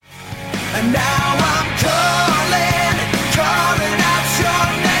And now I'm calling out your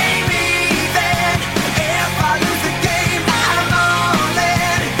name even if I lose the game. I'm all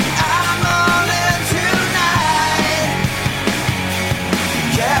in tonight.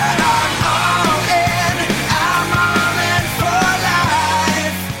 Yeah, I'm all in for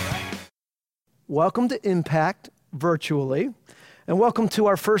life. Welcome to Impact virtually, and welcome to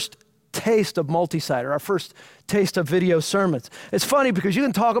our first taste of multi-site, or our first taste of video sermons. It's funny because you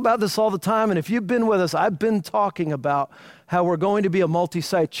can talk about this all the time, and if you've been with us, I've been talking about how we're going to be a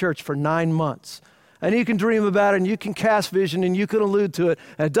multi-site church for 9 months. And you can dream about it, and you can cast vision, and you can allude to it,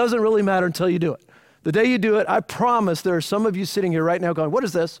 and it doesn't really matter until you do it. The day you do it, I promise there are some of you sitting here right now going, what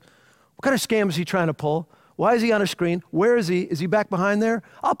is this? What kind of scam is he trying to pull? Why is he on a screen? Where is he? Is he back behind there?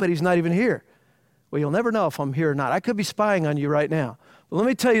 I'll bet he's not even here. Well, you'll never know if I'm here or not. I could be spying on you right now. But let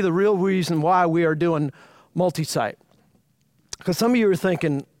me tell you the real reason why we are doing multi-site. Because some of you are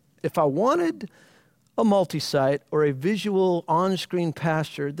thinking, if I wanted a multi-site or a visual on-screen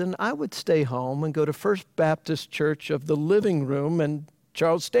pastor, then I would stay home and go to First Baptist Church of the Living Room and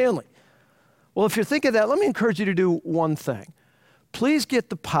Charles Stanley. Well, if you're thinking that, let me encourage you to do one thing. Please get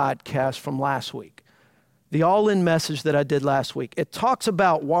the podcast from last week, the all-in message that I did last week. It talks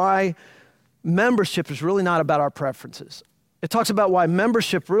about why membership is really not about our preferences. It talks about why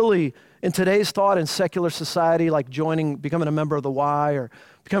membership really, in today's thought in secular society, like becoming a member of the Y or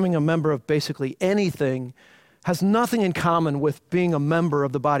becoming a member of basically anything, has nothing in common with being a member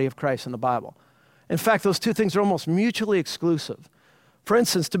of the body of Christ in the Bible. In fact, those two things are almost mutually exclusive. For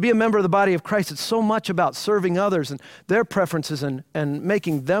instance, to be a member of the body of Christ, it's so much about serving others and their preferences and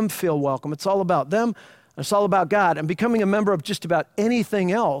making them feel welcome. It's all about them, and it's all about God. And becoming a member of just about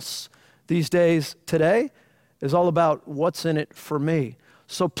anything else these days, today, is all about what's in it for me.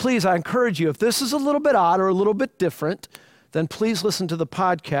 So please, I encourage you, if this is a little bit odd or a little bit different, then please listen to the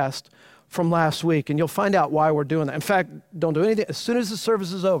podcast from last week, and you'll find out why we're doing that. In fact, don't do anything. As soon as the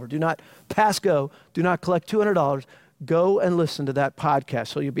service is over, do not pass go. Do not collect $200. Go and listen to that podcast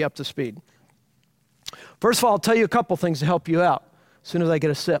so you'll be up to speed. First of all, I'll tell you a couple things to help you out as soon as I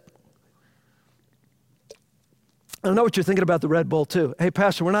get a sip. I know what you're thinking about the Red Bull, too. Hey,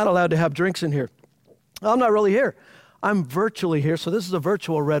 Pastor, we're not allowed to have drinks in here. I'm not really here. I'm virtually here, so this is a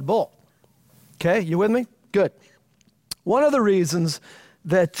virtual Red Bull. Okay, you with me? Good. One of the reasons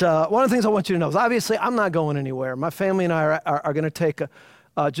that, one of the things I want you to know is obviously I'm not going anywhere. My family and I are going to take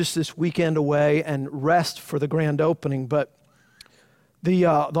just this weekend away and rest for the grand opening, but the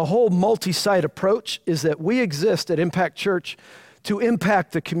whole multi-site approach is that we exist at Impact Church to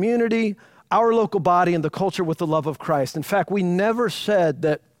impact the community, our local body, and the culture with the love of Christ. In fact, we never said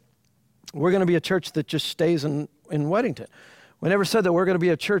that we're going to be a church that just stays in Weddington. We never said that we're going to be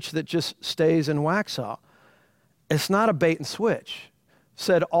a church that just stays in Waxhaw. It's not a bait and switch.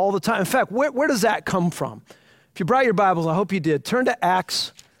 Said all the time. In fact, where does that come from? If you brought your Bibles, I hope you did, turn to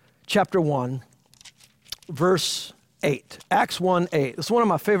Acts chapter 1, verse 8. Acts 1:8. It's one of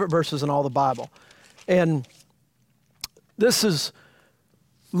my favorite verses in all the Bible. And this is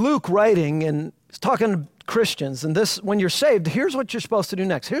Luke writing, and he's talking to Christians, and this, when you're saved, here's what you're supposed to do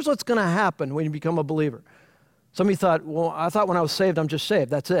next. Here's what's going to happen when you become a believer. Some of you thought, well, I thought when I was saved, I'm just saved.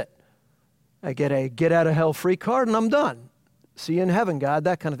 That's it. I get a get out of hell free card, and I'm done. See you in heaven, God,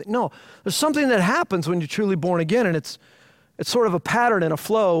 that kind of thing. No, there's something that happens when you're truly born again, and it's sort of a pattern and a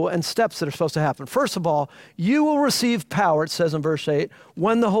flow and steps that are supposed to happen. First of all, you will receive power, it says in verse 8,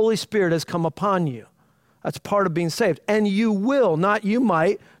 when the Holy Spirit has come upon you. That's part of being saved. And you will, not you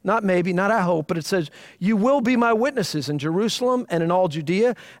might, not maybe, not I hope, but it says, you will be my witnesses in Jerusalem and in all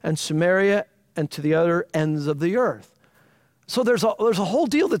Judea and Samaria and to the other ends of the earth. So there's a whole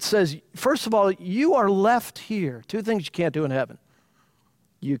deal that says, first of all, you are left here. Two things you can't do in heaven.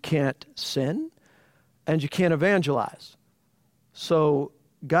 You can't sin and you can't evangelize. So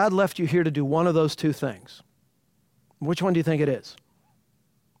God left you here to do one of those two things. Which one do you think it is?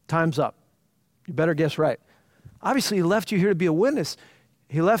 Time's up. You better guess right. Obviously, he left you here to be a witness.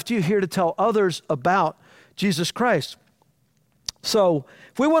 He left you here to tell others about Jesus Christ. So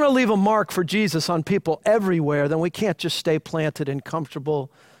if we want to leave a mark for Jesus on people everywhere, then we can't just stay planted in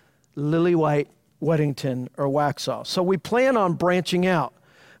comfortable lily white Weddington or Waxhaw. So we plan on branching out.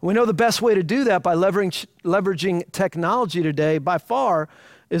 We know the best way to do that by leveraging technology today by far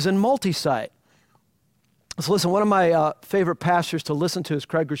is in multi-site. So listen, one of my favorite pastors to listen to is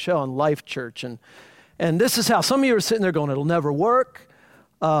Craig Groeschel on Life Church. And this is how some of you are sitting there going, it'll never work.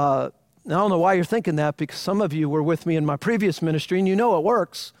 I don't know why you're thinking that, because some of you were with me in my previous ministry and you know it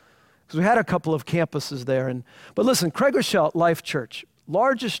works because we had a couple of campuses there. But listen, Craig Groeschel, Life Church,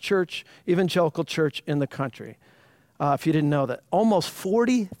 largest church, evangelical church in the country. if you didn't know that. Almost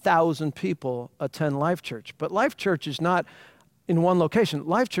 40,000 people attend Life Church. But Life Church is not in one location.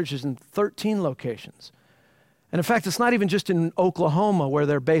 Life Church is in 13 locations. And in fact, it's not even just in Oklahoma where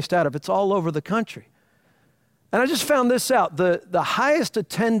they're based out of. It's all over the country. And I just found this out. The highest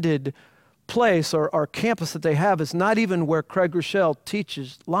attended place or campus that they have is not even where Craig Rochelle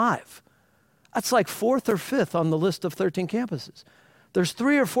teaches live. That's like 4th or 5th on the list of 13 campuses. There's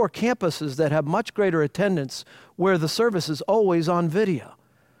 3 or 4 campuses that have much greater attendance where the service is always on video.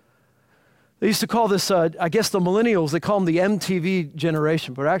 They used to call this, I guess the millennials, they call them the MTV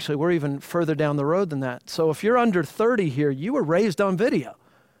generation, but actually we're even further down the road than that. So if you're under 30 here, you were raised on video.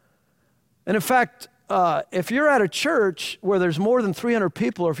 And in fact, if you're at a church where there's more than 300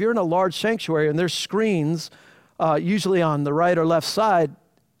 people, or if you're in a large sanctuary and there's screens, usually on the right or left side,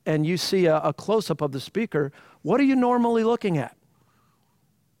 and you see a close-up of the speaker, what are you normally looking at?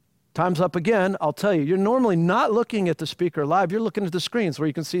 Time's up again, I'll tell you. You're normally not looking at the speaker live. You're looking at the screens where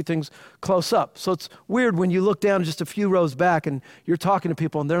you can see things close up. So it's weird when you look down just a few rows back and you're talking to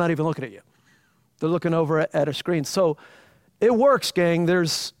people and they're not even looking at you. They're looking over at a screen. So it works, gang.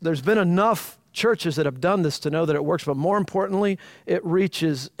 There's been enough churches that have done this to know that it works, but more importantly, it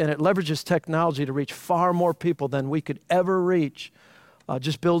reaches and it leverages technology to reach far more people than we could ever reach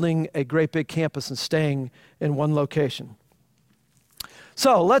just building a great big campus and staying in one location.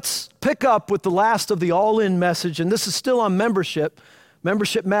 So let's pick up with the last of the all-in message, and this is still on membership.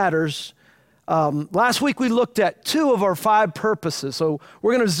 Membership matters. Last week we looked at 2 of our 5 purposes, so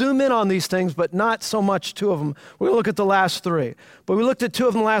we're going to zoom in on these things, but not so much 2 of them. We're going to look at the last 3. But we looked at 2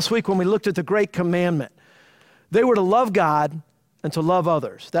 of them last week when we looked at the Great Commandment. They were to love God and to love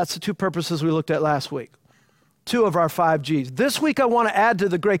others. That's the 2 purposes we looked at last week. 2 of our 5 G's. This week I want to add to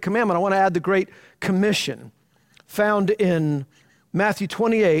the Great Commandment, I want to add the Great Commission, found in Matthew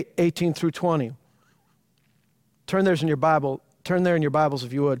 28, 18 through 20. Turn there in your Bibles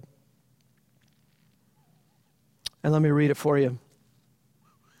if you would. And let me read it for you.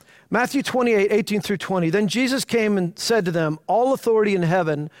 Matthew 28, 18 through 20. Then Jesus came and said to them, all authority in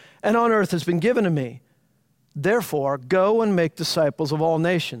heaven and on earth has been given to me. Therefore, go and make disciples of all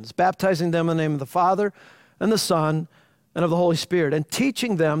nations, baptizing them in the name of the Father and the Son and of the Holy Spirit, and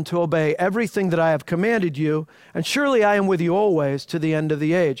teaching them to obey everything that I have commanded you, and surely I am with you always to the end of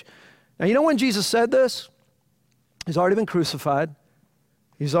the age. Now, you know when Jesus said this? He's already been crucified,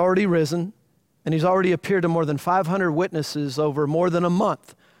 he's already risen, and he's already appeared to more than 500 witnesses over more than a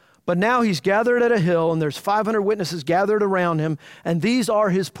month. But now he's gathered at a hill, and there's 500 witnesses gathered around him, and these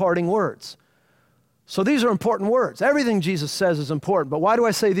are his parting words. So these are important words. Everything Jesus says is important, but why do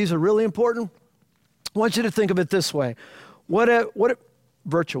I say these are really important? I want you to think of it this way. What if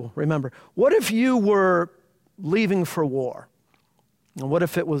virtual, remember, what if you were leaving for war? And what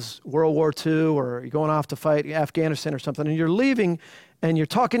if it was World War II or you're going off to fight Afghanistan or something, and you're leaving and you're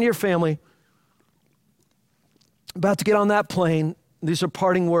talking to your family, about to get on that plane, these are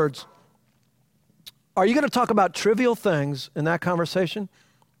parting words. Are you going to talk about trivial things in that conversation?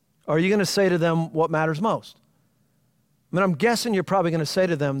 Or are you going to say to them what matters most? I mean, I'm guessing you're probably going to say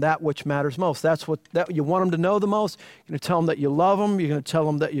to them that which matters most. That's what you want them to know the most. You're going to tell them that you love them. You're going to tell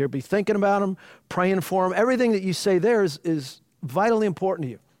them that you'll be thinking about them, praying for them. Everything that you say there is vitally important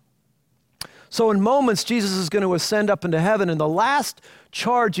to you. So in moments, Jesus is going to ascend up into heaven, and the last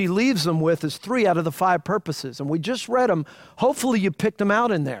charge he leaves them with is 3 out of the 5 purposes. And we just read them. Hopefully you picked them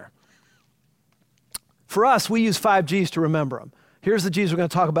out in there. For us, we use 5 G's to remember them. Here's the G's we're going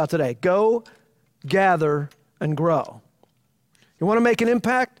to talk about today. Go, gather, and grow. You want to make an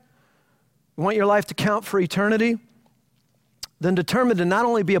impact? You want your life to count for eternity? Then determine to not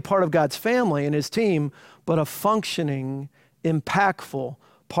only be a part of God's family and his team, but a functioning, impactful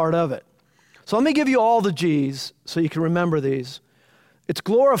part of it. So let me give you all the G's so you can remember these. It's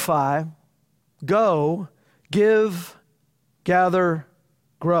glorify, go, give, gather,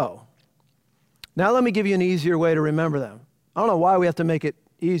 grow. Now let me give you an easier way to remember them. I don't know why we have to make it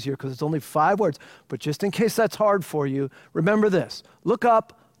easier because it's only 5 words, but just in case that's hard for you, remember this. Look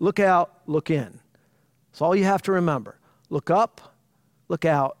up, look out, look in. That's all you have to remember. Look up, look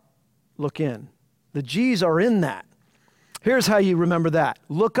out, look in. The G's are in that. Here's how you remember that.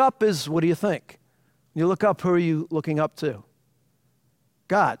 Look up is, what do you think? You look up, who are you looking up to?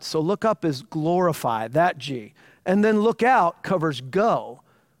 God. So look up is glorify, that G. And then look out covers go,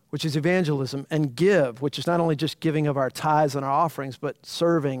 which is evangelism, and give, which is not only just giving of our tithes and our offerings, but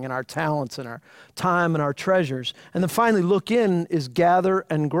serving and our talents and our time and our treasures. And then finally, look in is gather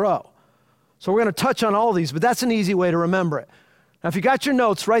and grow. So we're going to touch on all these, but that's an easy way to remember it. Now, if you got your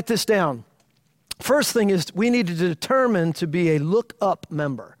notes, write this down. First thing is we need to determine to be a look up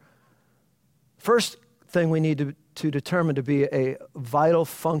member. First thing we need to to determine to be a vital,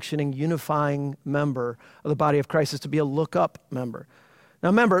 functioning, unifying member of the body of Christ is to be a look-up member. Now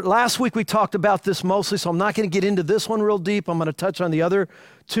remember, last week we talked about this mostly, so I'm not going to get into this one real deep. I'm going to touch on the other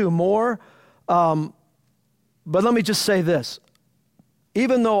two more. But let me just say this.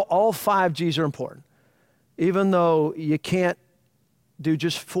 Even though all 5 G's are important, even though you can't do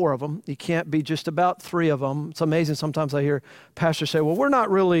just 4 of them, you can't be just about 3 of them. It's amazing sometimes I hear pastors say, well, we're not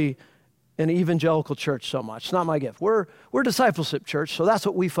really an evangelical church so much. It's not my gift. We're a discipleship church, so that's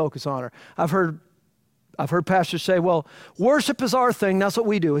what we focus on. Or I've heard pastors say, well, worship is our thing. That's what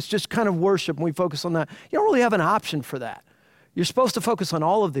we do. It's just kind of worship, and we focus on that. You don't really have an option for that. You're supposed to focus on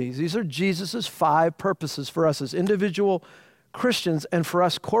all of these. These are Jesus's 5 purposes for us as individual Christians and for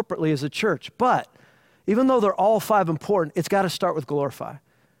us corporately as a church. But even though they're all 5 important, it's got to start with glorify.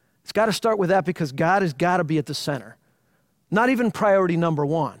 It's got to start with that because God has got to be at the center. Not even priority number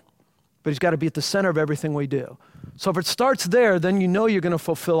 1, but he's got to be at the center of everything we do. So if it starts there, then you know you're going to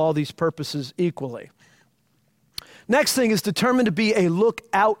fulfill all these purposes equally. Next thing is determined to be a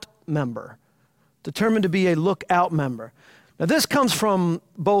look-out member. Determined to be a look-out member. Now this comes from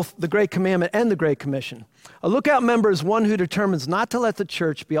both the Great Commandment and the Great Commission. A look-out member is one who determines not to let the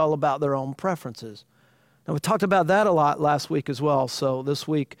church be all about their own preferences. Now we talked about that a lot last week as well, so this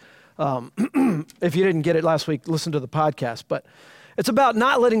week, if you didn't get it last week, listen to the podcast. But it's about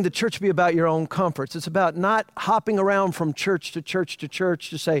not letting the church be about your own comforts. It's about not hopping around from church to church to church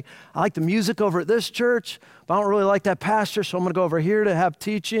to say, I like the music over at this church, but I don't really like that pastor, so I'm going to go over here to have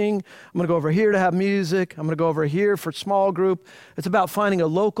teaching. I'm going to go over here to have music. I'm going to go over here for small group. It's about finding a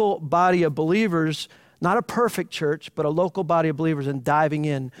local body of believers, not a perfect church, but a local body of believers and diving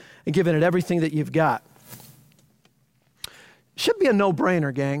in and giving it everything that you've got. Should be a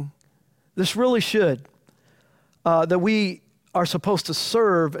no-brainer, gang. This really should. That we are supposed to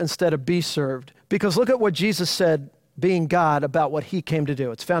serve instead of be served. Because look at what Jesus said, being God, about what he came to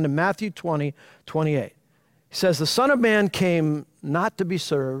do. It's found in Matthew 20:28. He says, the Son of Man came not to be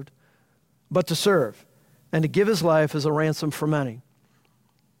served, but to serve, and to give his life as a ransom for many.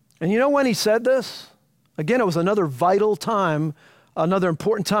 And you know when he said this? Again, it was another vital time, another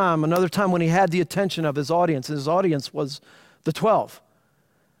important time, another time when he had the attention of his audience. And his audience was the 12.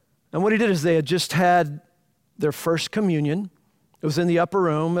 And what he did is they had just had their first communion. It was in the upper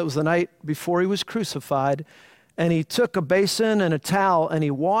room. It was the night before he was crucified. And he took a basin and a towel and he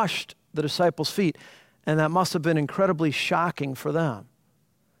washed the disciples' feet. And that must have been incredibly shocking for them.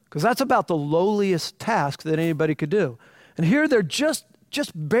 Because that's about the lowliest task that anybody could do. And here they're just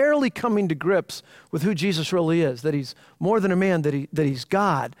barely coming to grips with who Jesus really is, that he's more than a man, that he's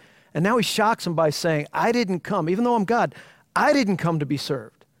God. And now he shocks them by saying, I didn't come, even though I'm God, I didn't come to be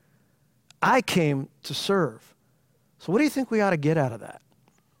served. I came to serve. So what do you think we ought to get out of that?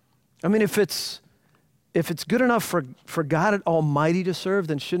 I mean, if it's good enough for God Almighty to serve,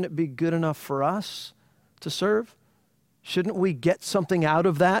 then shouldn't it be good enough for us to serve? Shouldn't we get something out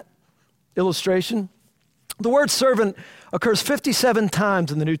of that illustration? The word servant occurs 57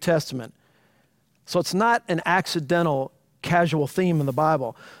 times in the New Testament. So it's not an accidental, casual theme in the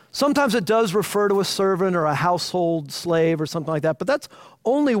Bible. Sometimes it does refer to a servant or a household slave or something like that, but that's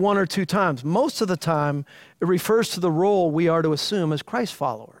only 1 or 2 times. Most of the time, it refers to the role we are to assume as Christ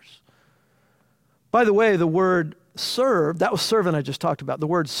followers. By the way, the word serve, that was servant I just talked about. The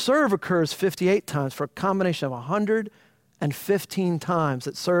word serve occurs 58 times for a combination of 115 times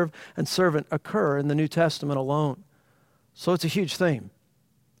that serve and servant occur in the New Testament alone. So it's a huge theme.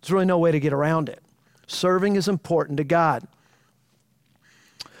 There's really no way to get around it. Serving is important to God.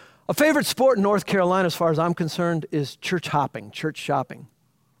 A favorite sport in North Carolina, as far as I'm concerned, is church hopping, church shopping.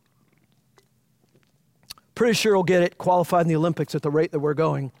 Pretty sure we'll get it qualified in the Olympics at the rate that we're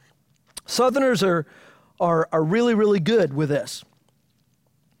going. Southerners are really, really good with this.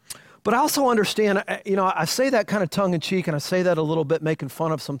 But I also understand, I say that kind of tongue-in-cheek, and I say that a little bit making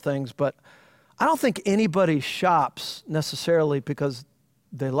fun of some things, but I don't think anybody shops necessarily because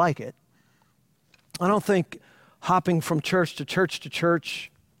they like it. I don't think hopping from church to church to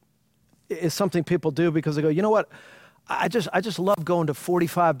church is something people do because they go, you know what, I just love going to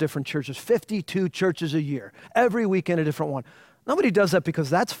 45 different churches, 52 churches a year, every weekend a different one. Nobody does that because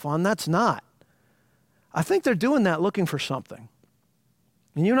that's fun. That's not. I think they're doing that looking for something.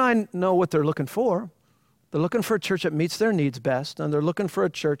 And you and I know what they're looking for. They're looking for a church that meets their needs best, and they're looking for a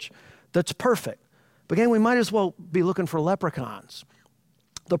church that's perfect. But again, we might as well be looking for leprechauns.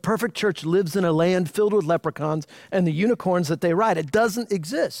 The perfect church lives in a land filled with leprechauns and the unicorns that they ride. It doesn't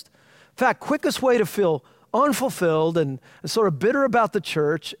exist. In fact, quickest way to feel unfulfilled and sort of bitter about the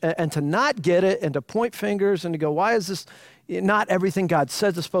church and to not get it and to point fingers and to go, why is this not everything God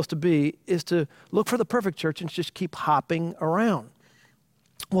says it's supposed to be, is to look for the perfect church and just keep hopping around.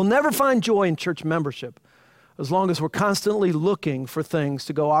 We'll never find joy in church membership as long as we're constantly looking for things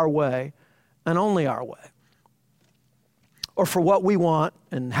to go our way and only our way, or for what we want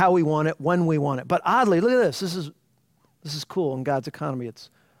and how we want it, when we want it. But oddly, look at this. This is cool in God's economy. It's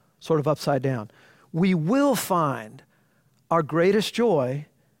sort of upside down. We will find our greatest joy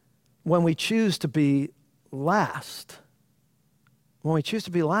when we choose to be last. When we choose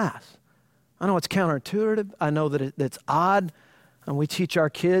to be last. I know it's counterintuitive. I know that it's odd. And we teach our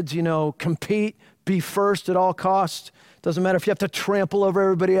kids, compete, be first at all costs. Doesn't matter if you have to trample over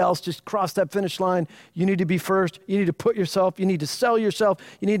everybody else, just cross that finish line. You need to be first. You need to put yourself, you need to sell yourself.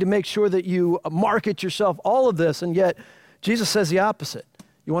 You need to make sure that you market yourself, all of this. And yet, Jesus says the opposite.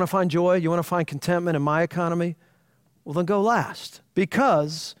 You want to find joy? You want to find contentment in my economy? Well, then go last,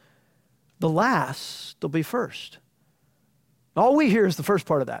 because the last will be first. All we hear is the first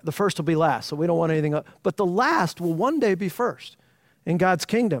part of that. The first will be last, so we don't want anything else. But the last will one day be first in God's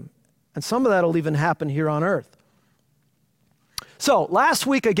kingdom. And some of that will even happen here on earth. So last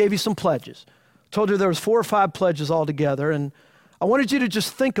week I gave you some pledges. Told you there was 4 or 5 pledges altogether, and I wanted you to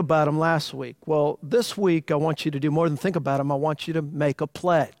just think about them last week. Well, this week I want you to do more than think about them. I want you to make a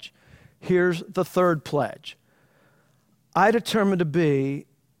pledge. Here's the 3rd pledge. I determined to be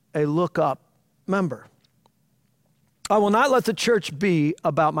a look-up member. I will not let the church be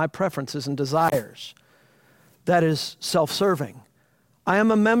about my preferences and desires. That is self-serving. I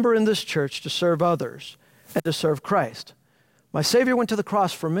am a member in this church to serve others and to serve Christ. My Savior went to the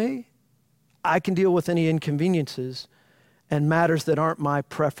cross for me. I can deal with any inconveniences and matters that aren't my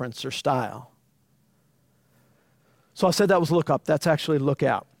preference or style. So I said that was look up. That's actually look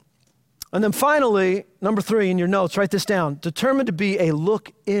out. And then finally, number 3 in your notes, write this down. Determined to be a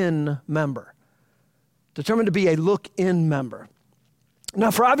look-in member. Determined to be a look-in member. Now,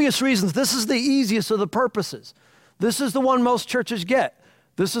 for obvious reasons, this is the easiest of the purposes. This is the one most churches get.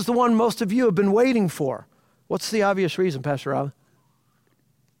 This is the one most of you have been waiting for. What's the obvious reason, Pastor Rob?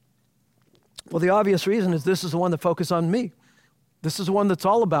 Well, the obvious reason is this is the one that focuses on me. This is the one that's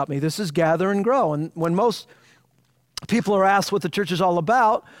all about me. This is gather and grow. And when most people are asked what the church is all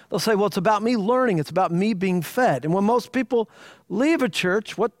about, they'll say, well, it's about me learning. It's about me being fed. And when most people leave a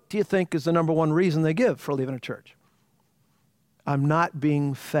church, what do you think is the number one reason they give for leaving a church? I'm not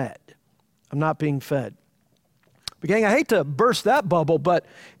being fed. I'm not being fed. But gang, I hate to burst that bubble, but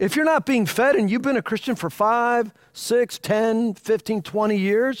if you're not being fed and you've been a Christian for 5, 6, 10, 15, 20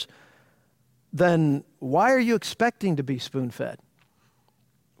 years, then why are you expecting to be spoon-fed?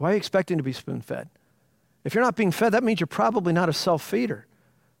 Why are you expecting to be spoon-fed? If you're not being fed, that means you're probably not a self-feeder.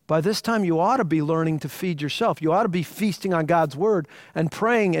 By this time, you ought to be learning to feed yourself. You ought to be feasting on God's word and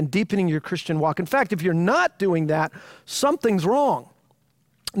praying and deepening your Christian walk. In fact, if you're not doing that, something's wrong.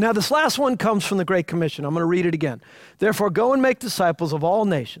 Now, this last one comes from the Great Commission. I'm going to read it again. Therefore, go and make disciples of all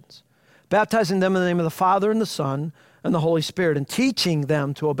nations, baptizing them in the name of the Father and the Son and the Holy Spirit, and teaching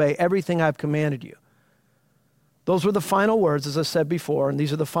them to obey everything I've commanded you. Those were the final words, as I said before, and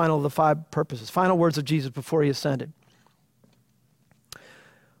these are the final of the 5 purposes, final words of Jesus before he ascended.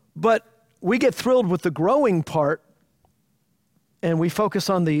 But we get thrilled with the growing part, and we focus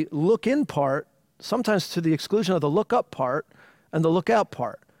on the look-in part, sometimes to the exclusion of the look-up part and the look-out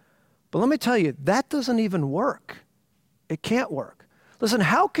part. But let me tell you, that doesn't even work. It can't work. Listen,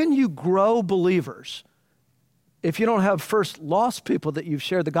 how can you grow believers if you don't have first lost people that you've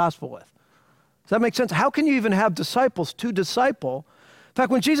shared the gospel with? Does that make sense? How can you even have disciples to disciple? In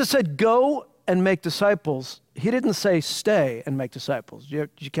fact, when Jesus said, go and make disciples, he didn't say stay and make disciples. Did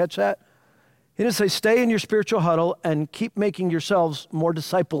you catch that? He didn't say stay in your spiritual huddle and keep making yourselves more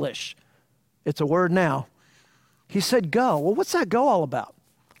disciple-ish. It's a word now. He said go. Well, what's that go all about?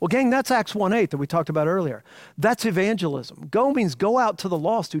 Well, gang, that's Acts 1:8 that we talked about earlier. That's evangelism. Go means go out to the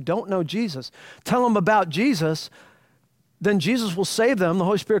lost who don't know Jesus. Tell them about Jesus. Then Jesus will save them. The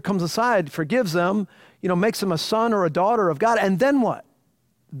Holy Spirit comes aside, forgives them, makes them a son or a daughter of God. And then what?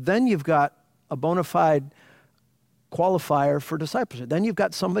 Then you've got a bona fide qualifier for discipleship. Then you've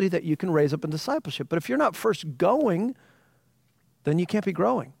got somebody that you can raise up in discipleship. But if you're not first going, then you can't be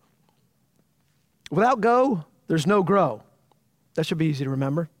growing. Without go, there's no grow. That should be easy to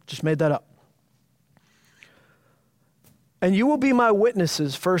remember. Just made that up. And you will be my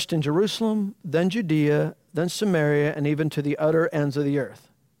witnesses first in Jerusalem, then Judea, then Samaria, and even to the utter ends of the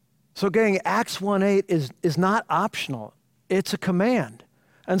earth. So gang, Acts 1:8 is not optional. It's a command.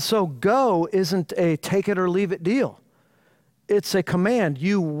 And so go isn't a take it or leave it deal. It's a command.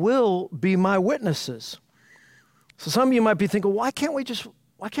 You will be my witnesses. So some of you might be thinking, why can't we just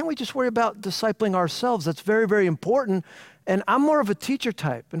worry about discipling ourselves? That's very, very important. And I'm more of a teacher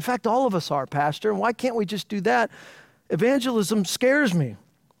type. In fact, all of us are, Pastor. And why can't we just do that? Evangelism scares me.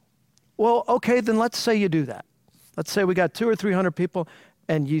 Well, okay, then let's say you do that. Let's say we got 200 or 300 people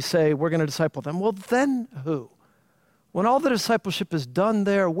and you say, we're going to disciple them. Well, then who? When all the discipleship is done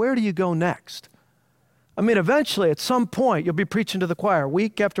there, where do you go next? I mean, eventually, at some point, you'll be preaching to the choir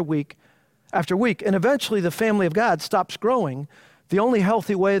week after week after week. And eventually, the family of God stops growing the only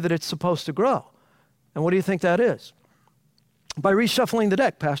healthy way that it's supposed to grow. And what do you think that is? By reshuffling the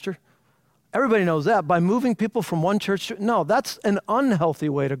deck, Pastor. Everybody knows that. By moving people from one church to... No, that's an unhealthy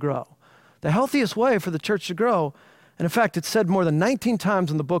way to grow. The healthiest way for the church to grow, and in fact, it's said more than 19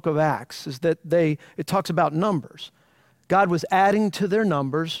 times in the book of Acts, is that it talks about numbers. God was adding to their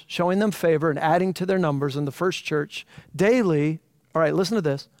numbers, showing them favor and adding to their numbers in the first church daily. All right, listen to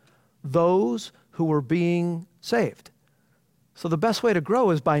this. Those who were being saved. So the best way to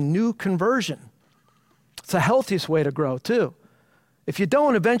grow is by new conversion. It's the healthiest way to grow too. If you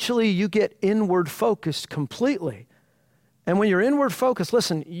don't, eventually you get inward focused completely. And when you're inward focused,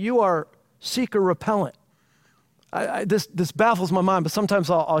 listen, you are seeker repellent. This baffles my mind, but sometimes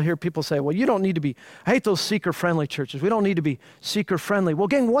I'll hear people say, well, you don't need to be, I hate those seeker-friendly churches. We don't need to be seeker-friendly. Well,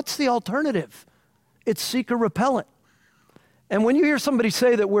 gang, what's the alternative? It's seeker-repellent. And when you hear somebody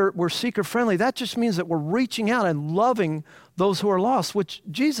say that we're seeker-friendly, that just means that we're reaching out and loving those who are lost, which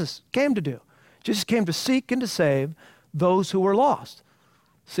Jesus came to do. Jesus came to seek and to save those who were lost.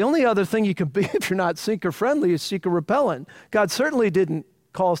 It's the only other thing you can be if you're not seeker-friendly is seeker-repellent. God certainly didn't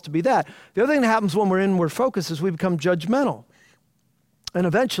call us to be that. The other thing that happens when we're inward focused is we become judgmental and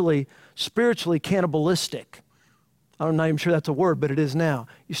eventually spiritually cannibalistic. I'm not even sure that's a word, but it is now.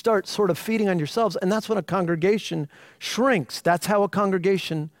 You start sort of feeding on yourselves, and that's when a congregation shrinks. That's how a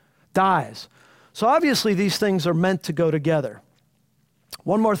congregation dies. So obviously these things are meant to go together.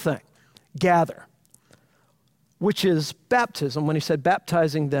 One more thing, gather, which is baptism. When he said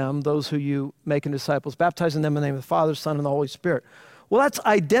baptizing them, those who you make into disciples, baptizing them in the name of the Father, Son, and the Holy Spirit. Well, that's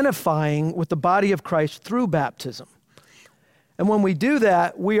identifying with the body of Christ through baptism. And when we do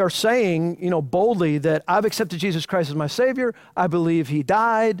that, we are saying, boldly that I've accepted Jesus Christ as my Savior. I believe he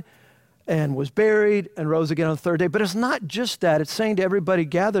died and was buried and rose again on the third day. But it's not just that. It's saying to everybody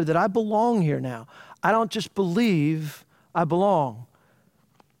gathered that I belong here now. I don't just believe, I belong.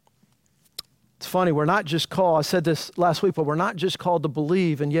 It's funny, we're not just called, I said this last week, but we're not just called to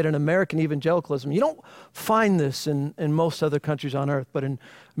believe, and yet in American evangelicalism, you don't find this in most other countries on earth, but in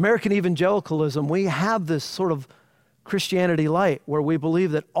American evangelicalism, we have this sort of Christianity light where we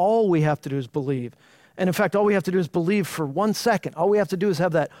believe that all we have to do is believe. And in fact, all we have to do is believe for 1 second. All we have to do is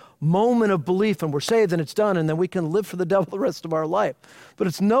have that moment of belief and we're saved and it's done, and then we can live for the devil the rest of our life. But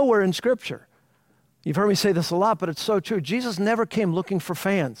it's nowhere in Scripture. You've heard me say this a lot, but it's so true. Jesus never came looking for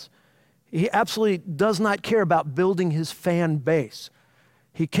fans. He absolutely does not care about building his fan base.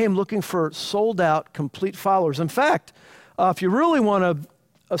 He came looking for sold-out, complete followers. In fact, if you really want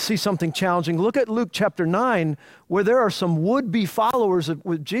to see something challenging, look at Luke chapter 9, where there are some would-be followers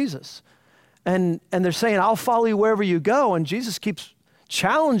with Jesus. And they're saying, I'll follow you wherever you go. And Jesus keeps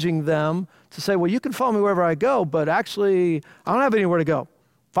challenging them to say, well, you can follow me wherever I go, but actually, I don't have anywhere to go.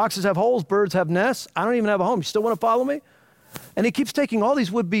 Foxes have holes, birds have nests. I don't even have a home. You still want to follow me? And he keeps taking all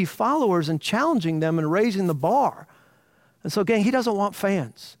these would-be followers and challenging them and raising the bar. And so, again, he doesn't want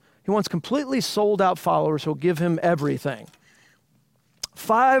fans. He wants completely sold-out followers who will give him everything.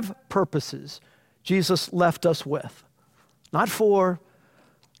 5 purposes Jesus left us with. Not 4,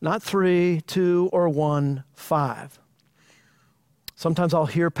 not 3, 2, or 1, 5. Sometimes I'll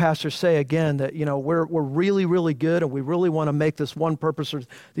hear pastors say again that, we're really, really good and we really want to make this one purpose or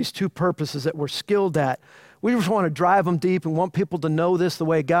these 2 purposes that we're skilled at. We just want to drive them deep and want people to know this the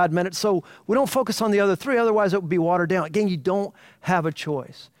way God meant it. So we don't focus on the other 3, otherwise it would be watered down. Again, you don't have a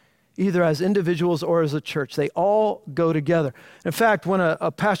choice, either as individuals or as a church. They all go together. In fact, when a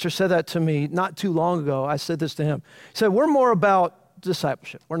pastor said that to me not too long ago, I said this to him. He said, we're more about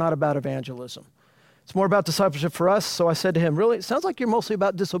discipleship. We're not about evangelism. It's more about discipleship for us. So I said to him, really, it sounds like you're mostly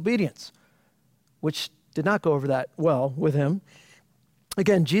about disobedience, which did not go over that well with him.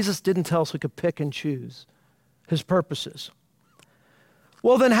 Again, Jesus didn't tell us we could pick and choose his purposes.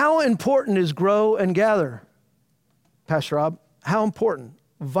 Well, then how important is grow and gather, Pastor Rob? How important?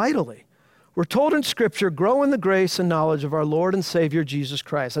 Vitally. We're told in Scripture, grow in the grace and knowledge of our Lord and Savior, Jesus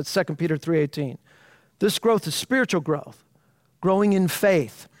Christ. That's 2 Peter 3:18. This growth is spiritual growth, growing in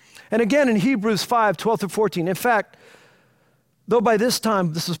faith. And again, in Hebrews 5:12-14. In fact, though by this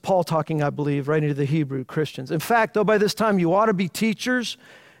time, this is Paul talking, I believe, writing to the Hebrew Christians. In fact, though by this time you ought to be teachers,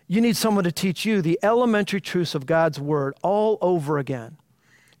 You need someone to teach you the elementary truths of God's word all over again.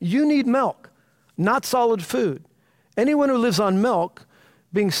 You need milk, not solid food. Anyone who lives on milk,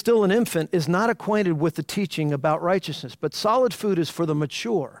 being still an infant, is not acquainted with the teaching about righteousness. But solid food is for the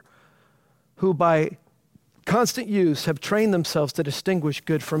mature, who by constant use have trained themselves to distinguish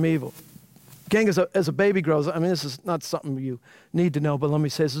good from evil. Gang, as a baby grows, I mean, this is not something you need to know, but let me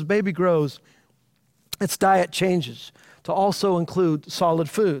say this. As a baby grows, its diet changes to also include solid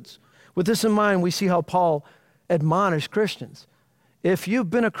foods. With this in mind, we see how Paul admonished Christians. If you've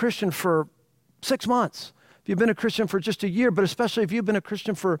been a Christian for 6 months, if you've been a Christian for just a year, but especially if you've been a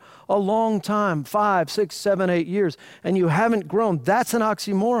Christian for a long time, 5, 6, 7, 8 years, and you haven't grown, that's an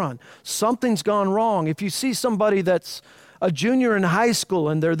oxymoron. Something's gone wrong. If you see somebody that's a junior in high school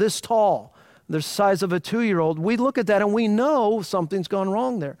and they're this tall, they're the size of a 2-year-old, we look at that and we know something's gone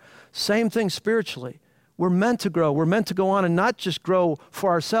wrong there. Same thing spiritually. We're meant to grow. We're meant to go on and not just grow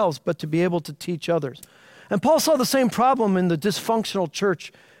for ourselves, but to be able to teach others. And Paul saw the same problem in the dysfunctional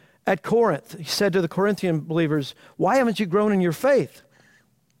church at Corinth. He said to the Corinthian believers, why haven't you grown in your faith?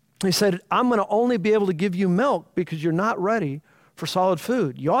 He said, I'm going to only be able to give you milk because you're not ready for solid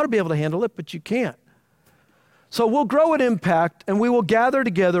food. You ought to be able to handle it, but you can't. So we'll grow at Impact, and we will gather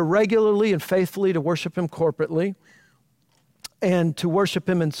together regularly and faithfully to worship him corporately and to worship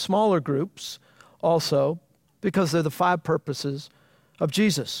him in smaller groups also, because they're the 5 purposes of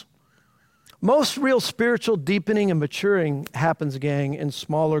Jesus. Most real spiritual deepening and maturing happens, gang, in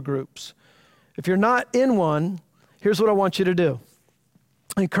smaller groups. If you're not in one, here's what I want you to do.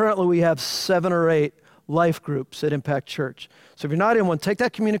 And currently we have 7 or 8 life groups at Impact Church. So if you're not in one, take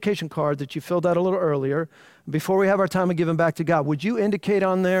that communication card that you filled out a little earlier. Before we have our time of giving back to God, would you indicate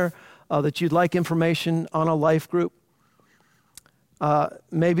on there that you'd like information on a life group?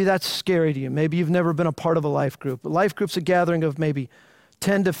 Maybe that's scary to you. Maybe you've never been a part of a life group. A life group's a gathering of maybe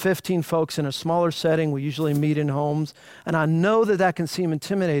 10 to 15 folks in a smaller setting. We usually meet in homes. And I know that that can seem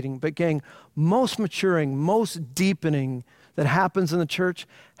intimidating, but gang, most maturing, most deepening that happens in the church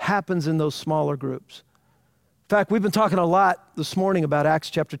happens in those smaller groups. In fact, we've been talking a lot this morning about Acts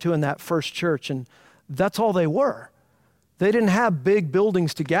chapter 2 and that first church, and that's all they were. They didn't have big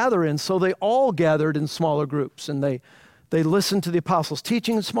buildings to gather in, so they all gathered in smaller groups, and they listened to the apostles'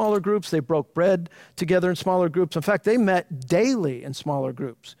 teaching in smaller groups. They broke bread together in smaller groups. In fact, they met daily in smaller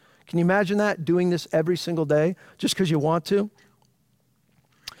groups. Can you imagine that, doing this every single day just because you want to?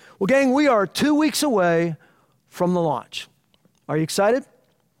 Well, gang, we are 2 weeks away from the launch. Are you excited?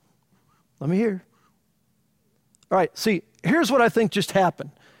 Let me hear. All right, see, here's what I think just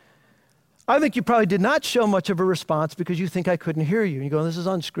happened. I think you probably did not show much of a response because you think I couldn't hear you. You go, this is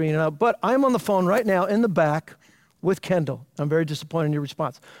on screen. But I'm on the phone right now in the back with Kendall. I'm very disappointed in your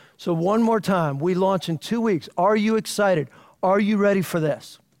response. So one more time, we launch in 2 weeks. Are you excited? Are you ready for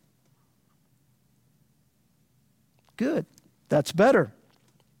this? Good. That's better.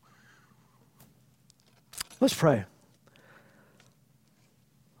 Let's pray.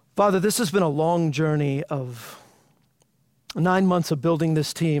 Father, this has been a long journey of 9 months of building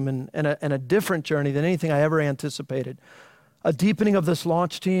this team and a different journey than anything I ever anticipated. A deepening of this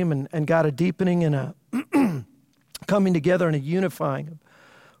launch team and God, a deepening and a coming together and a unifying of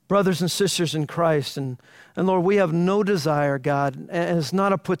brothers and sisters in Christ. And Lord, we have no desire, God, and it's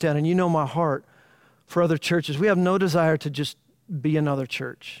not a put down, and you know my heart for other churches. We have no desire to just be another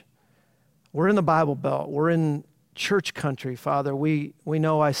church. We're in the Bible Belt. We're in church country, Father. We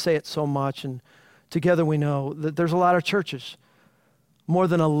know I say it so much, and together we know that there's a lot of churches, more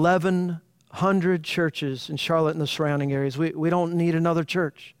than 1,100 churches in Charlotte and the surrounding areas. We don't need another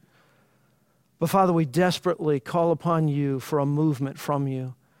church. But Father, we desperately call upon you for a movement from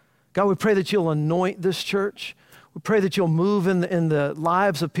you. God, we pray that you'll anoint this church. We pray that you'll move in the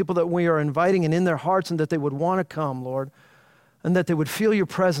lives of people that we are inviting and in their hearts, and that they would want to come, Lord, and that they would feel your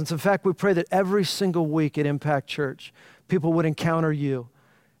presence. In fact, we pray that every single week at Impact Church, people would encounter you.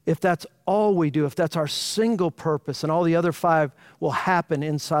 If that's all we do, if that's our single purpose, and all the other 5 will happen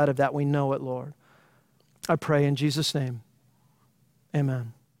inside of that, we know it, Lord. I pray in Jesus' name,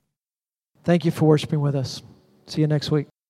 amen. Thank you for worshiping with us. See you next week.